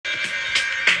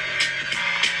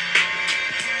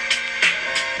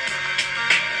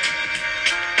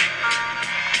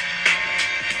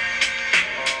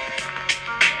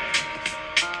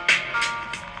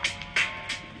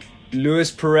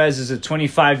Luis Perez is a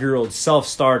 25-year-old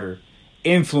self-starter,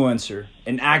 influencer,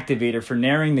 and activator for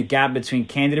narrowing the gap between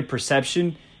candidate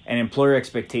perception and employer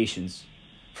expectations.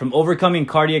 From overcoming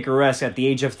cardiac arrest at the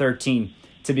age of 13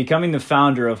 to becoming the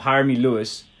founder of Hire Me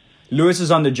Luis, Luis is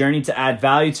on the journey to add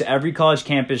value to every college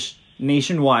campus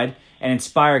nationwide and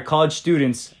inspire college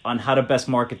students on how to best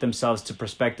market themselves to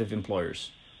prospective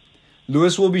employers.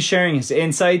 Luis will be sharing his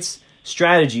insights,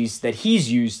 strategies that he's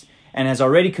used, and has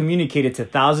already communicated to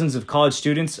thousands of college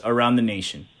students around the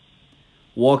nation.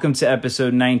 Welcome to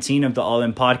episode 19 of the All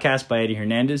In Podcast by Eddie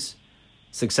Hernandez.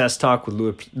 Success Talk with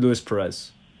Luis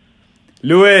Perez.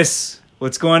 Luis,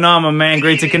 what's going on, my man?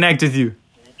 Great to connect with you.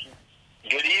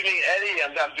 Good evening, Eddie.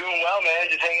 I'm doing well, man.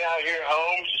 Just hanging out here at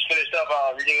home. Just finished up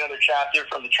reading another chapter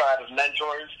from The Tribe of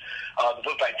Mentors, the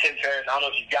book by Tim Ferriss. I don't know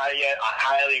if you've got it yet. I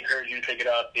highly encourage you to pick it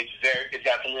up. It's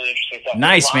got some really interesting stuff.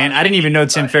 Nice, man. I didn't even know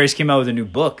Tim Ferriss came out with a new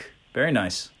book. Very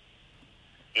nice.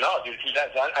 No, dude,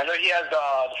 I know he has the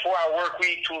 4-Hour Work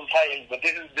Week, Tools of Titans, but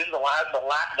this is the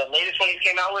latest one he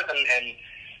came out with, and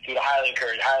dude, I highly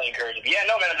encourage it. But yeah,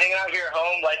 no, man, I'm hanging out here at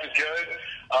home. Life is good.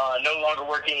 No longer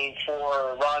working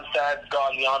for Ronstadt,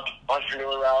 gone the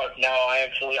entrepreneur route. Now I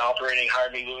am fully operating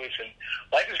Hire Me Luis, and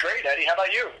life is great, Eddie. How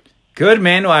about you? Good,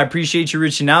 man. Well, I appreciate you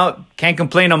reaching out. Can't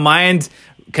complain on my end.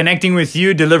 Connecting with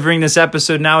you, delivering this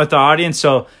episode now with our audience.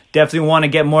 So definitely want to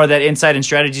get more of that insight and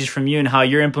strategies from you and how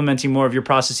you're implementing more of your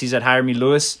processes at Hire Me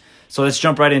Luis. So let's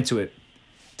jump right into it.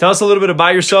 Tell us a little bit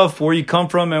about yourself, where you come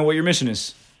from, and what your mission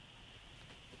is.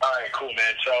 All right, cool,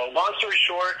 man. So long story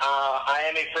short, I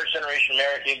am a first-generation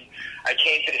American. I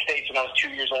came to the States when I was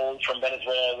 2 years old from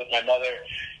Venezuela with my mother.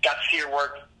 Got to see her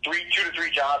work 2 to 3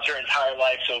 jobs her entire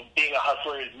life. So being a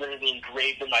hustler is literally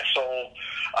engraved in my soul.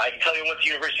 I can tell you, I went to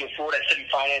the University of Florida. I studied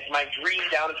finance. My dream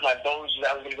down into my bones was that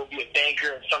I was going to go be a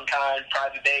banker of some kind,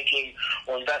 private banking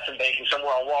or investment banking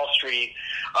somewhere on Wall Street.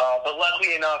 But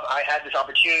luckily enough, I had this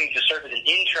opportunity to serve as an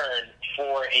intern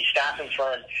for a staffing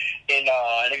firm in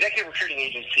an executive recruiting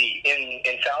agency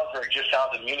in Salzburg, just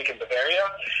south of Munich in Bavaria.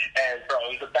 And bro,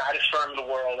 it was the baddest firm in the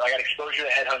world. I got exposure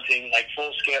to headhunting, like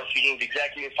full scale, speaking with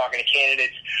executives, talking to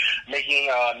candidates, making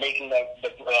the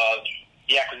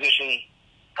acquisition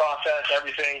process,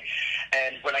 everything.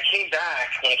 And when I came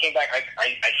back, I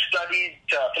studied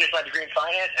to finish my degree in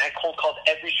finance, and I cold called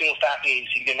every single staffing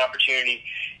agency to get an opportunity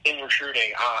in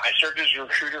recruiting. I served as a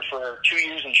recruiter for 2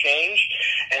 years and change,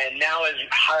 and now as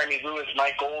Hire Me Luis,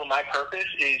 my goal and my purpose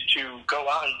is to go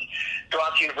out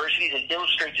to universities and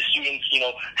illustrate to students,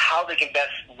 how they can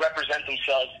best represent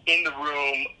themselves in the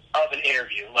room of an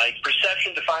interview. Like,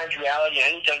 perception defines reality,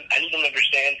 and I need them to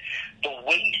understand the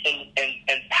weight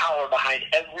and power behind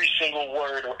every single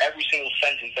word or every single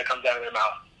sentence that comes out of their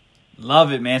mouth.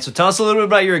 Love it, man. So tell us a little bit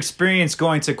about your experience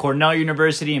going to Cornell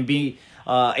University and being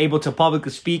able to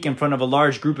publicly speak in front of a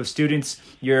large group of students.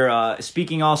 You're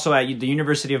speaking also at the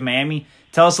University of Miami.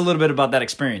 Tell us a little bit about that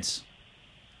experience.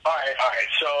 All right.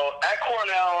 So at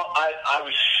Cornell, I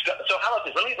was. So how about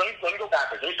this? Let me go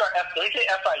backwards. Let me say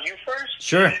FIU first.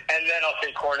 Sure. And then I'll say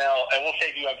Cornell, and we'll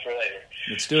save you up for later.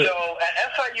 Let's do it. So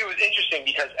at FIU is interesting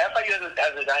because FIU has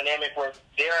a dynamic where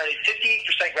they're at a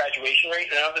 58% graduation rate,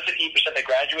 and of the 58% that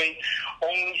graduate,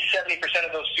 only 70%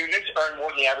 of those students earn more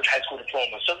than the average high school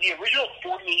diploma. So the original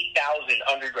 48,000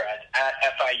 undergrads at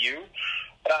FIU,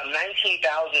 about 19,000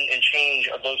 and change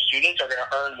of those students are going to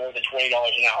earn more than $20 an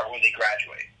hour when they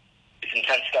graduate. It's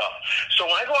intense stuff. So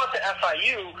when I go out to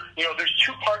FIU, there's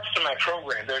 2 parts to my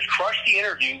program. There's Crush the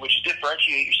Interview, which is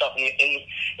differentiate yourself in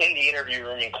the interview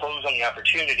room and close on the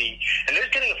opportunity. And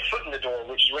there's getting a foot in the door,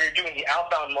 which is where you're doing the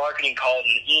outbound marketing calls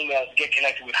and the emails to get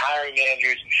connected with hiring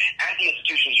managers at the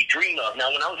institutions you dream of. Now,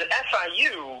 when I was at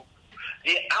FIU,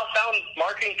 the outbound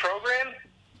marketing program,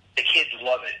 the kids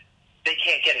love it. They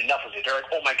can't get enough of it. They're like,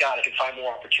 oh my God, I can find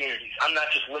more opportunities. I'm not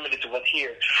just limited to what's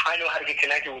here. I know how to get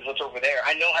connected with what's over there.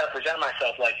 I know how to present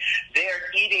myself. Like,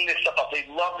 they're eating this stuff up. They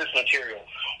love this material.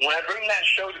 When I bring that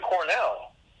show to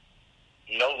Cornell,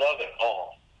 no love at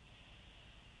all.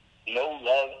 No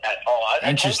love at all. Interesting.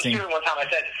 I told a student one time, I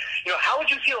said, how would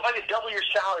you feel if I could double your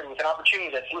salary with an opportunity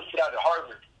that's listed out at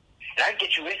Harvard? And I'd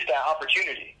get you into that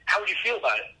opportunity. How would you feel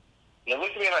about it? And they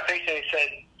looked at me in my face and they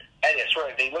said, Eddie, I swear,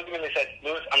 they looked at me and they said,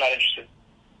 Luis, I'm not interested.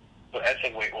 But I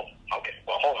said, wait, okay,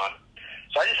 hold on.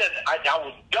 So I just said, I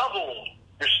would double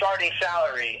your starting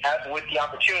salary with the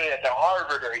opportunity at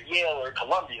Harvard or Yale or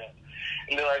Columbia.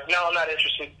 And they're like, no, I'm not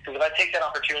interested, because if I take that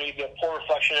opportunity, it'd be a poor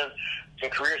reflection of the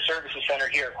Career Services Center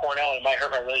here at Cornell, and it might hurt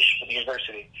my relationship with the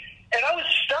university. And I was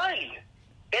stunned.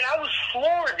 And I was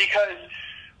floored because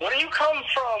When you come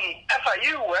from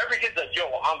FIU, where every kid's like, yo,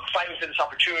 I'm fighting for this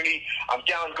opportunity, I'm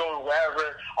down going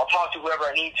wherever, I'll talk to whoever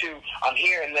I need to, I'm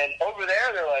here. And then over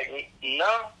there, they're like,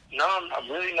 no, I'm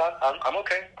really not. I'm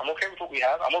okay. I'm okay with what we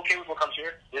have. I'm okay with what comes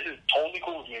here. This is totally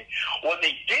cool with me. What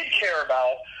they did care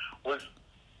about was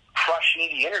crushing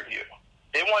the interview.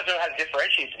 They wanted to know how to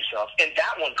differentiate themselves, and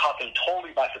that one caught them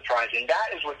totally by surprise. And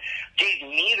that is what gave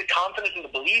me the confidence and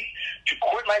the belief to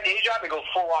quit my day job and go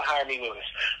full-on hire me, Lewis.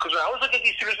 Because when I was looking at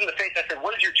these students in the face, I said,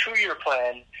 what is your 2-year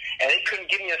plan? And they couldn't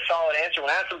give me a solid answer.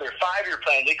 When I asked them their 5-year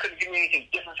plan, they couldn't give me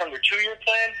anything different from their 2-year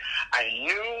plan. I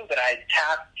knew that I had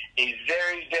tapped a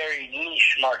very, very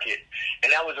niche market.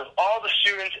 And that was of all the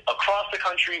students across the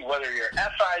country, whether you're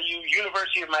FIU,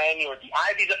 University of Miami, or the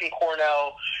Ivies up in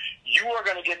Cornell, you are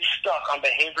going to get stuck on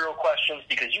behavioral questions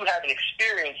because you haven't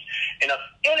experienced enough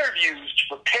interviews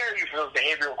to prepare you for those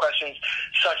behavioral questions,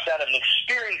 such that an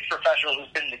experienced professional who's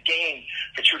been in the game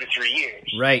for 2 to 3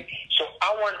 years. Right. So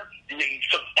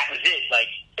so that was it. Like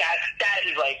that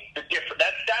is like the difference.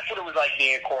 That's what it was like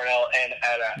being at Cornell and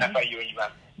at FIU and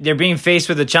UM. They're being faced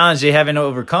with a challenge they haven't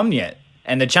overcome yet.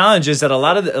 And the challenge is that a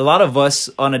lot of us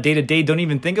on a day-to-day don't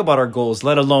even think about our goals,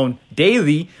 let alone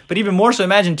daily, but even more so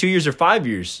imagine 2 years or 5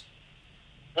 years.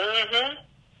 Mm-hmm.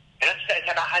 And that's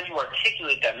about how you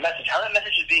articulate that message, how that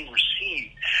message is being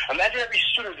received. Imagine every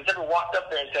student that's ever walked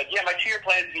up there and said, yeah, my 2-year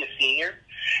plan is to be a senior.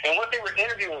 And what if they were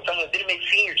interviewing with someone that didn't make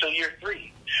senior till year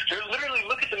 3? So they literally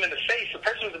look at them in the face, the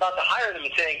person who's about to hire them,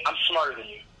 and saying, I'm smarter than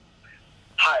you.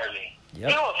 Hire me. Yep.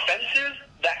 You know how offensive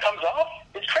that comes off?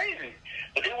 It's crazy.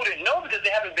 But they wouldn't know because they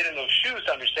haven't been in those shoes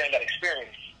to understand that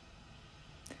experience.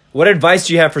 What advice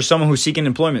do you have for someone who's seeking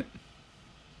employment?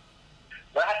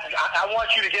 I want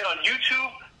you to get on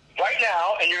YouTube right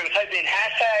now, and you're going to type in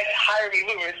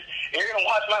 #HireMeLewis, and you're going to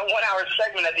watch my 1-hour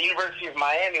segment at the University of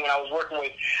Miami when I was working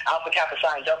with Alpha Kappa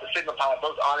Psi and Delta Sigma Pi,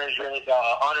 both honors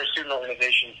student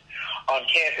organizations on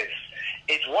campus.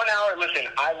 It's 1 hour. Listen,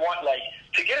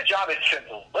 to get a job, it's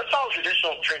simple. Let's follow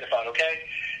traditional train of thought, okay?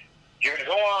 You're going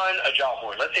to go on a job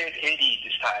board. Let's say it's Indeed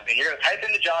this time. And you're going to type in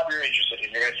the job you're interested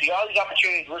in. You're going to see all these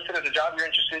opportunities listed as the job you're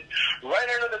interested in. Right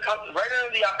under the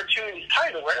opportunities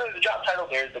title, right under the job title,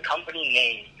 there's the company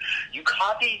name. You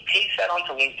copy, paste that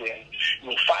onto LinkedIn.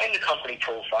 You'll find the company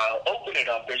profile, open it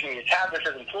up. There's going to be a tab that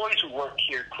says employees who work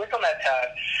here. Click on that tab.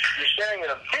 You're staring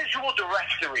at a visual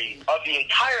directory of the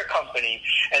entire company.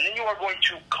 And then you are going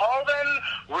to call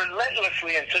them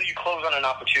relentlessly until you close on an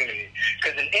opportunity.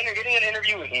 Because getting an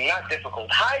interview is not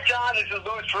difficult. Hi, John. This is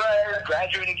Louis Ferrer,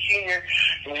 graduating senior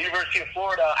from the University of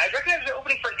Florida. I recognize the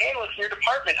opening for an analyst in your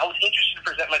department. I was interested to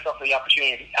present myself for the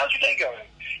opportunity. How's your day going?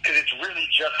 Because it's really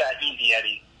just that easy,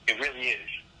 Eddie. It really is.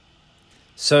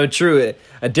 So true.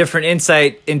 A different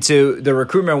insight into the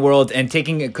recruitment world and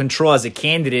taking control as a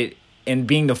candidate and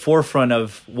being the forefront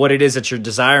of what it is that you're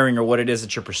desiring or what it is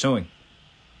that you're pursuing.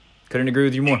 Couldn't agree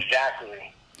with you more.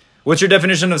 Exactly. What's your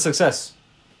definition of success?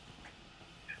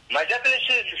 My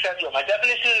definition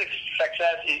of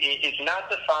success is not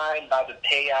defined by the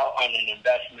payout on an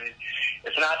investment.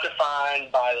 It's not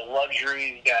defined by the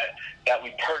luxuries that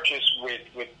we purchase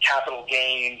with capital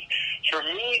gains. For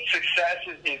me, success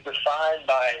is defined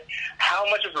by how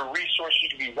much of a resource you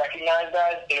can be recognized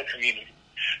as in a community.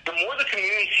 The more the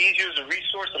community sees you as a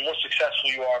resource, the more successful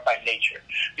you are by nature.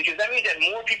 Because that means that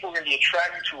more people are going to be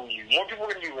attracted to you. More people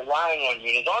are going to be relying on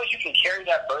you. And as long as you can carry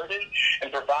that burden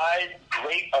and provide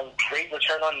a great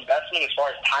return on investment as far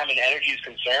as time and energy is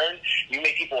concerned, you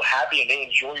make people happy and they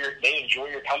enjoy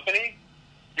your company,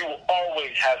 you will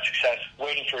always have success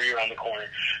waiting for you around the corner.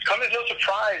 Come as no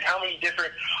surprise how many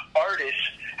different artists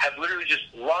have literally just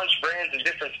launched brands in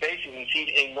different spaces and seen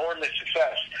enormous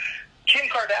success. Kim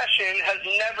Kardashian has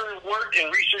never worked in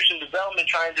research and development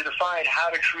trying to define how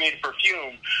to create a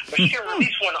perfume, but she can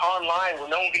release one online where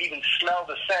no one can even smell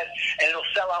the scent, and it'll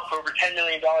sell out for over $10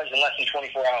 million in less than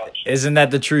 24 hours. Isn't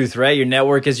that the truth, right? Your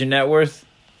network is your net worth?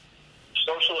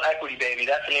 Social equity, baby.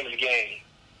 That's the name of the game.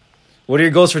 What are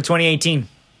your goals for 2018?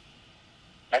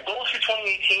 My goals for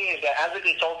 2018 is that as a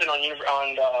consultant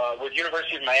with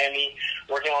University of Miami,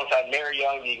 working alongside Mary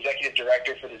Young, the executive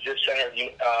director for the Zip Center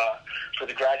for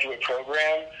the graduate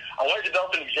program, I want to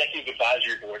develop an executive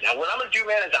advisory board. Now, what I'm going to do,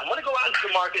 man, is I'm going to go out into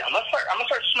the market. I'm going to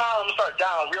start smiling. I'm going to start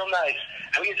down real nice.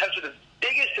 I'm going to get in touch with the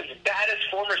biggest and baddest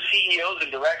former CEOs and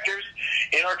directors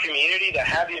in our community that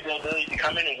have the availability to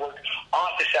come in and work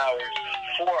office hours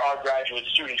for our graduate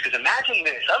students. Because imagine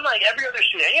this. Unlike every other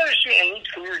student, any other student needs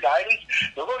career guidance,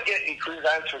 they'll go to get career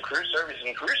guidance from career services.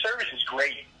 And career service is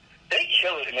great. They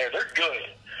kill it in there. They're good.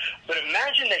 But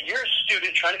imagine that you're a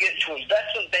student trying to get into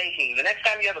investment banking. The next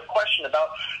time you have a question about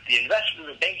the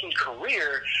investment banking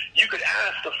career, you could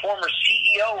ask the former CEO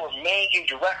CEO or managing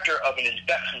director of an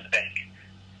investment bank.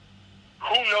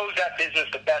 Who knows that business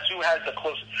the best? Who has the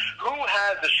closest? Who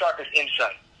has the sharpest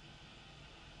insight?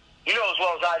 You know as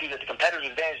well as I do that the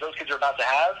competitive advantage those kids are about to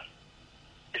have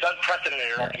is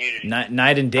unprecedented in our community.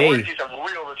 Night and day. I want to see some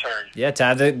real return. Yeah, to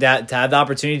have the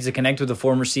opportunity to connect with a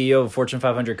former CEO of a Fortune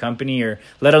 500 company, or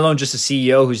let alone just a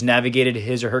CEO who's navigated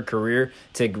his or her career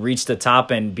to reach the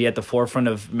top and be at the forefront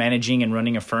of managing and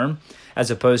running a firm,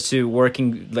 as opposed to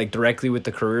working like directly with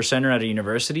the career center at a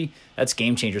university. That's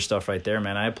game changer stuff right there,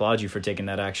 man. I applaud you for taking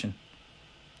that action.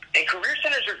 And career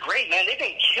centers are great, man. They've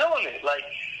been killing it. Like,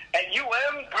 at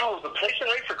UM, bro, the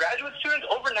placement rate for graduate students,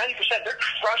 over 90%, they're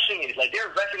crushing it. Like, they're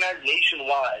recognized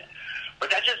nationwide. But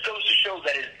that just goes to show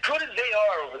that as good as they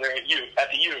are over there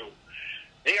at the U,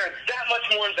 they are that much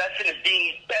more invested in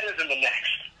being better than the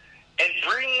next. And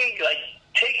trying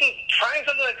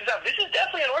something like this out. This is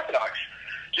definitely unorthodox.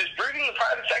 Just bringing the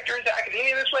private sector into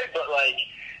academia this way, but, like,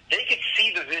 they could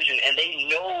see the vision, and they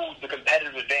know the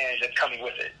competitive advantage that's coming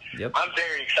with it. Yep. I'm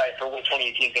very excited for what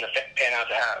 2018 is going to pan out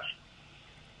to have.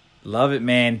 Love it,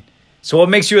 man. So what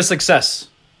makes you a success?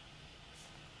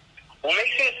 What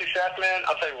makes me a success, man?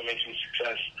 I'll tell you what makes me a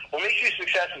success. What makes me a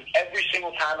success is every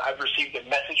single time I've received a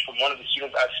message from one of the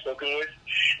students I've spoken with,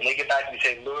 and they get back to me and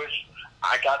say, Lewis,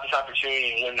 I got this opportunity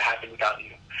and it wouldn't happen without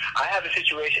you. I have a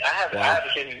situation. I have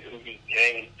a kid who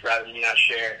rather me not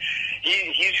share.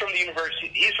 He's from the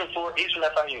university. He's from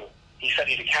FIU. He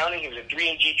studied accounting. He was a 3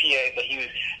 in GPA, but he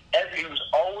was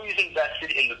always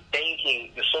invested in the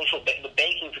banking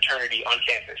fraternity on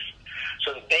campus.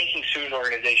 So the banking student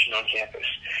organization on campus.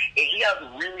 And he got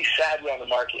really sadly on the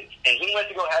market. And he went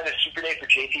to go have a super day for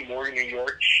JP Morgan, New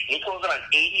York. And he closed on an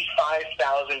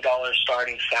 $85,000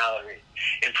 starting salary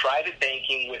in private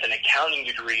banking with an accounting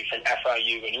degree from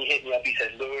FIU. And he hit me up. He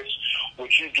said, Lewis, what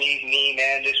you gave me,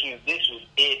 man, this was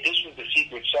it. This was the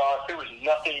secret sauce. There was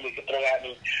nothing they could throw at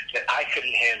me that I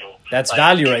couldn't handle. That's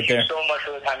value right there. Thank you so much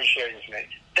for the time you shared with me.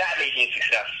 That made me a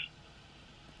success.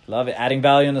 Love it. Adding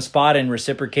value on the spot and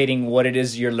reciprocating what it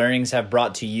is your learnings have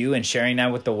brought to you and sharing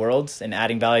that with the world and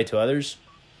adding value to others.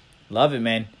 Love it,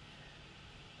 man.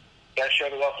 Gotta share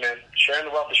the wealth, man. Sharing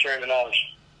the wealth is sharing the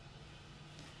knowledge.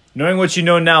 Knowing what you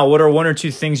know now, what are one or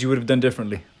two things you would have done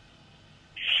differently?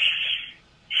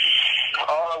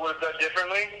 All I would have done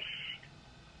differently?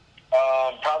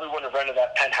 Probably wouldn't have rented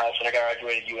that penthouse when I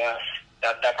graduated UF.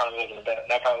 That probably wasn't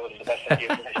the best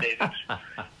idea for my savings.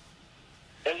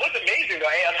 It looked amazing, though.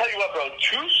 Hey, I'll tell you what, bro.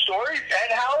 2-story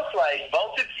penthouse, like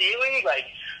vaulted ceiling, like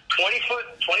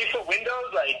 20-foot windows,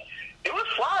 like it was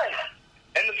flying.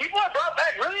 And the people I brought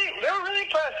back they were really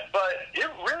impressed. But it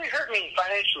really hurt me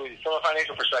financially, from a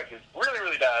financial perspective, really,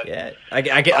 really bad. Yeah,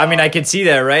 I could see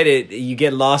that, right? You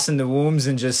get lost in the wombs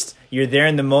and just you're there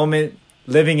in the moment,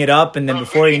 living it up, and then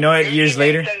before you know it, years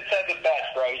later. He said the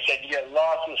best, bro. He said you get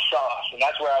lost in the sauce, and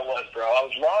that's where I was, bro. I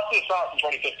was lost in the sauce in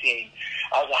 2015.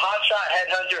 I was a hotshot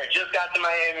headhunter. I just got to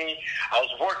Miami. I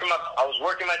was working my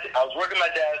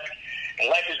desk,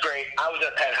 and life is great. I was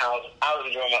at a penthouse. I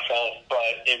was enjoying myself,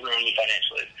 but it ruined me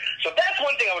financially. So that's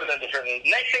one thing I would have done differently.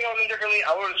 Next thing I would have done differently,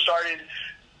 I would have started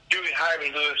doing Hire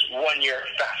Me Lewis 1 year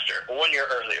faster, 1 year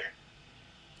earlier.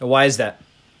 Why is that?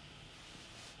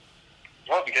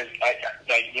 Well, because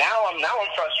now I'm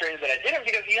frustrated that I didn't,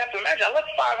 because you have to imagine I left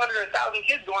 500 or 1,000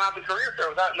 kids going out the career fair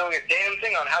without knowing a damn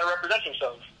thing on how to represent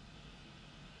themselves.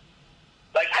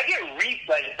 Like, I get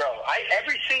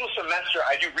every single semester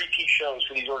I do repeat shows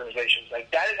for these organizations. Like,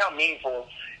 that is how meaningful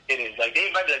it is. Like, they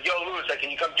invite me, like, yo, Lewis, like,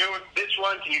 can you come do this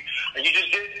one? You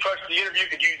just did the interview.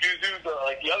 Could you do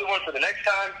the other one for the next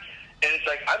time? And it's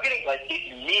like, I'm getting, like,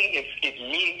 it's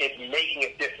making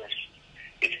a difference.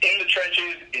 It's in the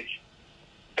trenches. It's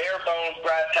bare bones,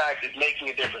 brass tacks. It's making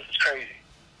a difference. It's crazy.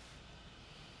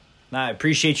 I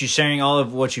appreciate you sharing all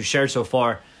of what you've shared so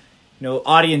far.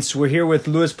 Audience, we're here with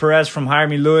Lewis Perez from Hire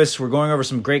Me Lewis. We're going over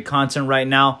some great content right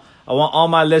now. I want all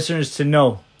my listeners to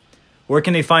know, where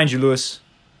can they find you, Lewis?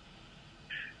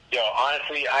 Yo,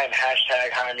 honestly, I am hashtag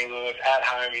Hire Me Lewis, at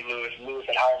Hire Me Lewis, Lewis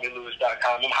at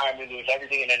HireMeLewis.com. I'm Hire Me Lewis,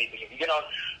 everything and anything. If you get on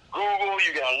Google,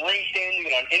 you get on LinkedIn, you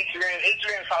get on Instagram.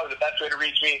 Instagram is probably the best way to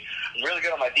reach me. I'm really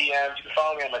good on my DMs. You can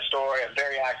follow me on my story. I'm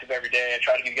very active every day. I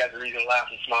try to give you guys a reason to laugh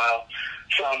and smile.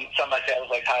 Some might say I look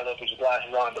like Ty Lopez with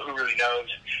glasses on, but who really knows?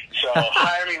 So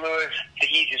Hire Me Lewis, the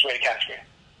easiest way to catch me.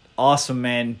 Awesome,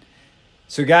 man.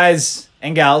 So guys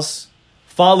and gals,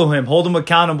 follow him. Hold him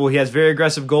accountable. He has very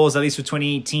aggressive goals, at least for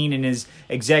 2018, in his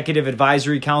executive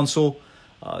advisory council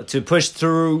to push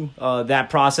through that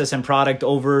process and product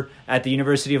over at the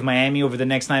University of Miami over the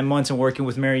next 9 months and working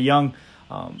with Mary Young.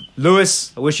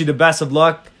 Lewis, I wish you the best of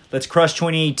luck. Let's crush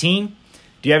 2018.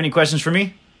 Do you have any questions for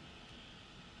me?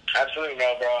 Absolutely,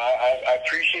 no, bro. I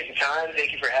appreciate the time.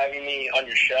 Thank you for having me on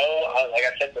your show. Like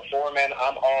I said before, man,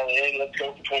 I'm all in. Let's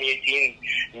go for 2018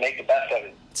 and make the best of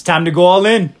it. It's time to go all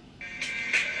in.